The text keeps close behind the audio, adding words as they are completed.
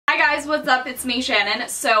Hi guys, what's up? It's me, Shannon.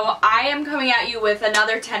 So I am coming at you with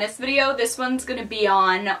another tennis video. This one's gonna be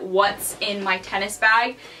on what's in my tennis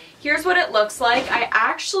bag. Here's what it looks like. I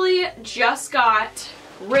actually just got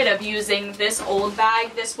rid of using this old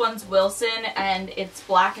bag. This one's Wilson and it's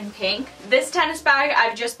black and pink. This tennis bag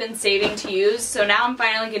I've just been saving to use, so now I'm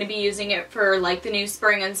finally going to be using it for like the new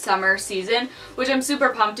spring and summer season, which I'm super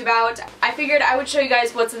pumped about. I figured I would show you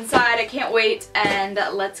guys what's inside. I can't wait, and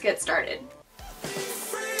let's get started.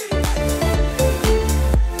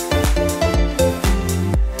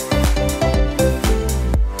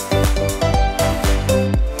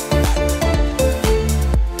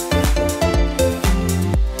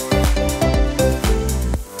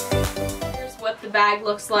 Bag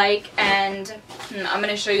looks like, and I'm going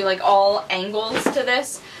to show you like all angles to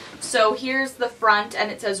this. So here's the front,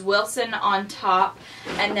 and it says Wilson on top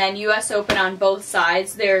and then US Open on both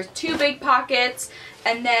sides. There's two big pockets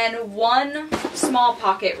and then one small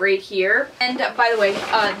pocket right here. And by the way,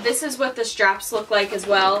 this is what the straps look like as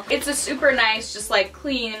well. It's a super nice, just like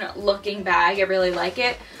clean looking bag. I really like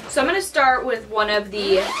it. So I'm going to start with one of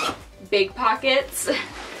the big pockets.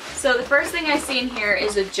 So the first thing I see in here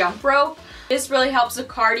is a jump rope. This really helps with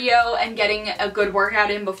cardio and getting a good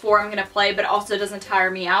workout in before I'm going to play, but also doesn't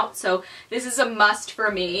tire me out. So this is a must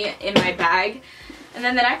for me in my bag. And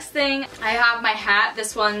then the next thing, I have my hat.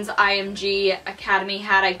 This one's IMG Academy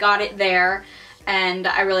hat. I got it there and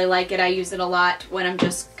I really like it. I use it a lot when I'm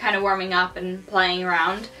just kind of warming up and playing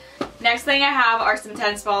around. Next thing I have are some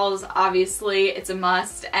tennis balls. Obviously, it's a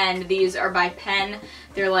must, and these are by Penn.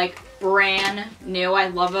 They're like brand new. I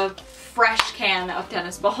love a fresh can of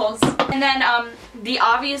tennis balls. And then the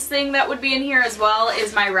obvious thing that would be in here as well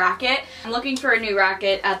is my racket. I'm looking for a new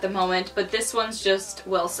racket at the moment, but this one's just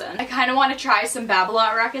Wilson. I kind of want to try some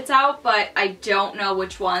Babolat rackets out, but I don't know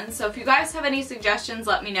which ones. So if you guys have any suggestions,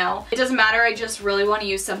 let me know. It doesn't matter, I just really want to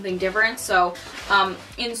use something different. So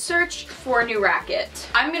in search for a new racket.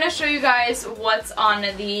 I'm going to show you guys what's on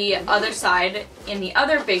the other side in the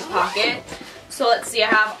other big pocket. So let's see, I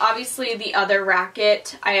have obviously the other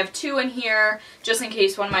racket. I have two in here just in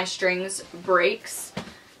case one of my strings breaks.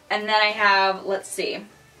 And then I have, let's see.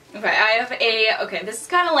 Okay, I have okay, this is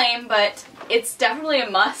kind of lame, but it's definitely a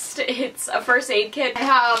must. It's a first aid kit. I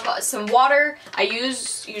have some water. I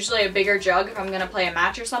use usually a bigger jug if I'm going to play a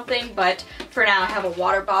match or something, but for now I have a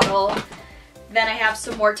water bottle. Then I have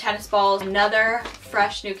some more tennis balls, another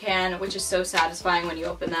fresh new can, which is so satisfying when you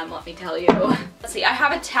open them, let me tell you. Let's see, I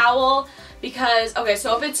have a towel because, okay,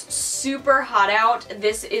 so if it's super hot out,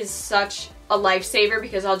 this is such a lifesaver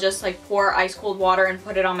because I'll just like pour ice cold water and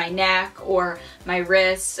put it on my neck or my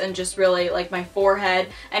wrists and just really like my forehead,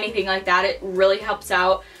 anything like that. It really helps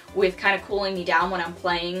out with kind of cooling me down when I'm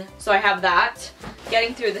playing. So I have that.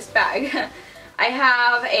 Getting through this bag. I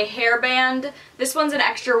have a hairband. This one's an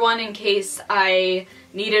extra one in case I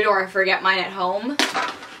need it or I forget mine at home.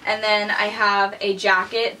 And then I have a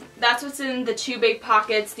jacket. That's what's in the two big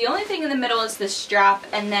pockets. The only thing in the middle is the strap,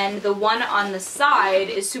 and then the one on the side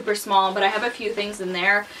is super small, but I have a few things in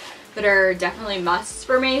there that are definitely musts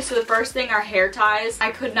for me. So the first thing are hair ties. I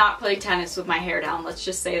could not play tennis with my hair down, let's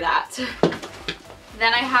just say that.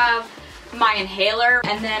 Then I have my inhaler,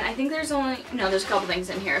 and then I think there's there's a couple things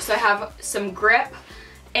in here. So I have some grip,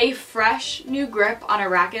 a fresh new grip on a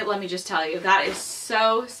racket. Let me just tell you, that is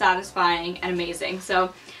so satisfying and amazing.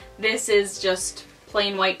 So this is just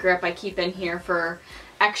plain white grip I keep in here for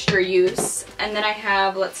extra use. And then I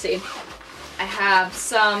have, let's see, I have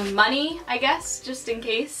some money, I guess, just in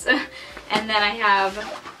case. And then I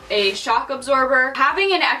have a shock absorber.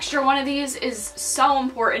 Having an extra one of these is so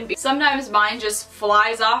important. Sometimes mine just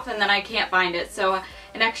flies off and then I can't find it. So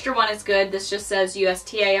an extra one is good. This just says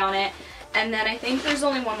USTA on it. And then I think there's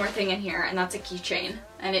only one more thing in here, and that's a keychain.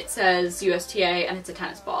 And it says USTA and it's a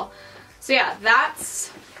tennis ball. So yeah,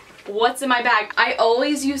 that's what's in my bag. I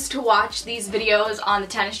always used to watch these videos on the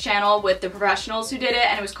tennis channel with the professionals who did it,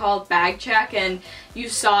 and it was called Bag Check, and you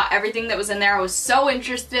saw everything that was in there. I was so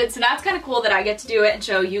interested, so now it's kind of cool that I get to do it and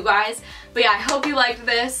show you guys. But yeah, I hope you liked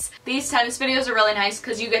this. These tennis videos are really nice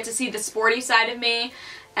because you get to see the sporty side of me,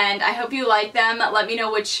 and I hope you like them. Let me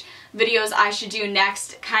know which videos I should do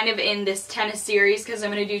next, kind of in this tennis series, because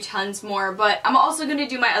I'm going to do tons more, but I'm also going to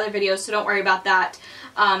do my other videos, so don't worry about that.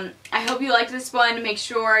 I hope you liked this one. Make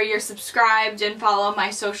sure you're subscribed and follow my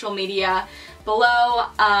social media below.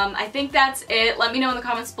 I think that's it. Let me know in the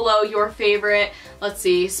comments below your favorite, let's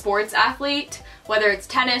see, sports athlete, whether it's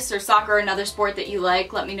tennis or soccer or another sport that you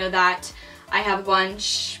like. Let me know that. I have a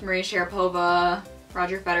bunch. Maria Sharapova,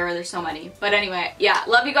 Roger Federer, there's so many. But anyway, yeah,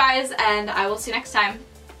 love you guys, and I will see you next time.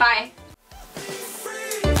 Bye!